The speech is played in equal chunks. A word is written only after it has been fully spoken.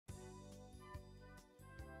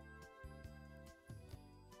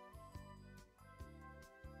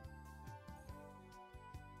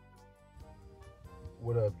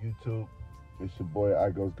What up, YouTube? It's your boy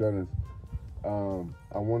iGhosts.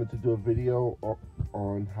 I wanted to do a video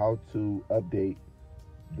on how to update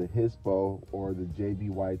the hizpo or the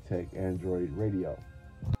JBY Tech Android radio.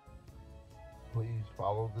 Please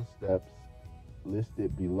follow the steps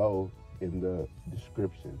listed below in the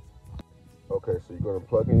description. Okay, so you're going to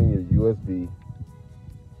plug in your USB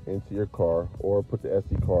into your car or put the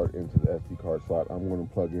SD card into the SD card slot. I'm going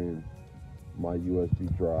to plug in my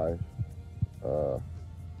USB drive.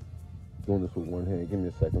 Doing this with one hand. Give me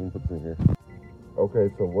a second. Let me put this in here.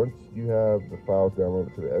 Okay, so once you have the files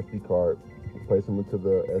downloaded to the SD card, place them into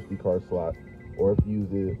the SD card slot, or if you use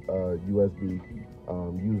the USB,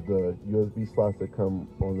 use the USB slots that come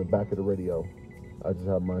on the back of the radio. I just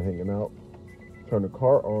have mine hanging out. Turn the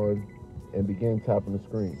car on and begin tapping the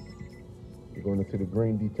screen. You're going to see the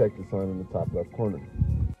green detector sign in the top left corner.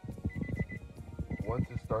 Once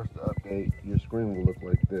it starts to update, your screen will look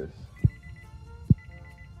like this.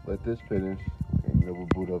 Let this finish, and it will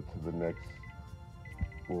boot up to the next,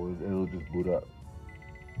 or it'll just boot up.